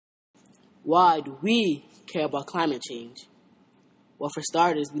Why do we care about climate change? Well, for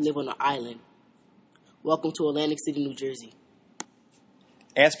starters, we live on an island. Welcome to Atlantic City, New Jersey.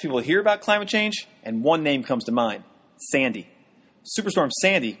 Ask people to hear about climate change, and one name comes to mind: Sandy. Superstorm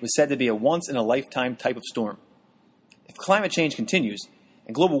Sandy was said to be a once-in-a-lifetime type of storm. If climate change continues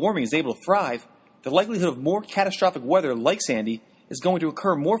and global warming is able to thrive, the likelihood of more catastrophic weather like Sandy is going to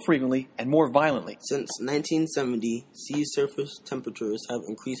occur more frequently and more violently. Since 1970, sea surface temperatures have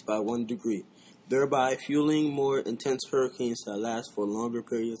increased by 1 degree, thereby fueling more intense hurricanes that last for longer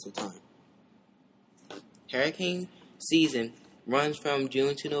periods of time. Hurricane season runs from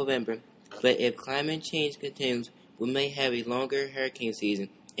June to November, but if climate change continues, we may have a longer hurricane season,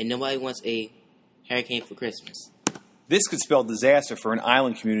 and nobody wants a hurricane for Christmas. This could spell disaster for an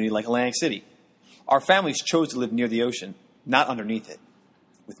island community like Atlantic City. Our families chose to live near the ocean, not underneath it.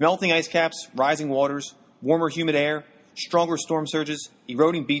 With melting ice caps, rising waters, warmer humid air, stronger storm surges,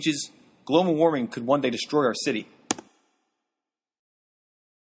 eroding beaches, global warming could one day destroy our city.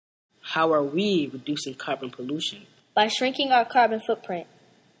 How are we reducing carbon pollution? By shrinking our carbon footprint.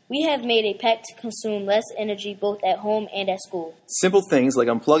 We have made a pact to consume less energy both at home and at school. Simple things like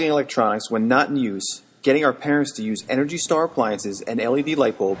unplugging electronics when not in use, getting our parents to use Energy Star appliances and LED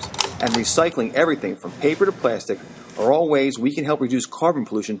light bulbs, and recycling everything from paper to plastic are all ways we can help reduce carbon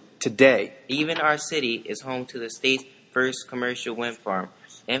pollution today. Even our city is home to the state's first commercial wind farm,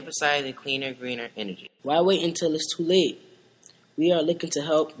 emphasizing cleaner, greener energy. Why wait until it's too late? We are looking to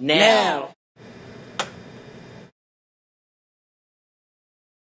help now.